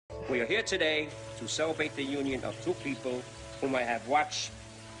We are here today to celebrate the union of two people whom I have watched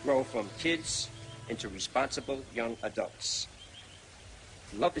grow from kids into responsible young adults.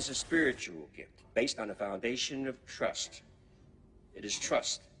 Love is a spiritual gift based on a foundation of trust. It is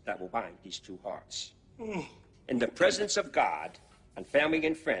trust that will bind these two hearts. In the presence of God and family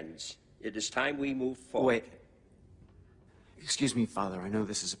and friends, it is time we move forward. Wait. Excuse me, Father. I know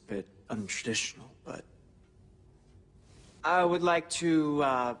this is a bit untraditional, but I would like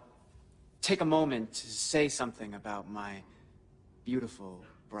to take a moment to say something about my beautiful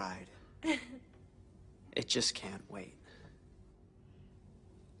bride. It just can't wait.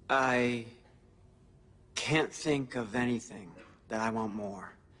 I can't think of anything that I want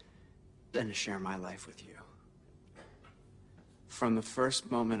more than to share my life with you. From the first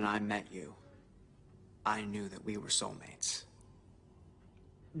moment I met you, I knew that we were soulmates.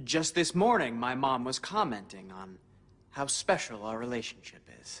 Just this morning, my mom was commenting on how special our relationship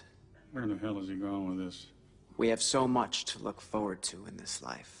is. Where the hell is he going with this? We have so much to look forward to in this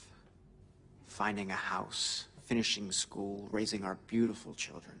life. Finding a house, finishing school, raising our beautiful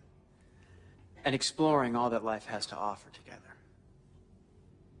children, and exploring all that life has to offer together.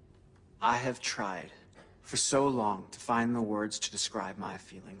 I have tried for so long to find the words to describe my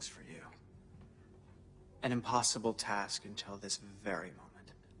feelings for you. An impossible task until this very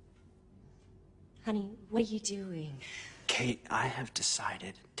moment. Honey, what are you doing? Kate, I have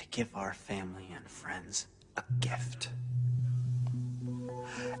decided to give our family and friends a gift.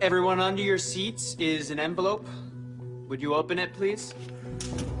 Everyone under your seats is an envelope. Would you open it, please?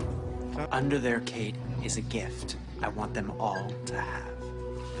 Under there, Kate, is a gift I want them all to have.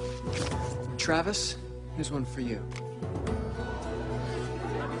 Travis, here's one for you.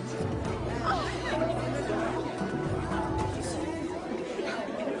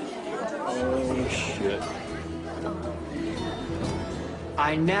 Oh, shit.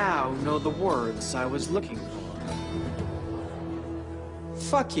 I now know the words I was looking for.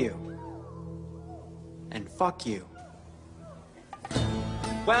 Fuck you. And fuck you.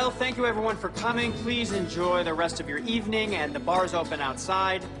 Well, thank you everyone for coming. Please enjoy the rest of your evening, and the bar's open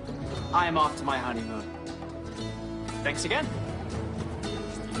outside. I am off to my honeymoon. Thanks again.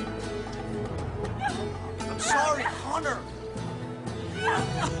 I'm sorry, Hunter.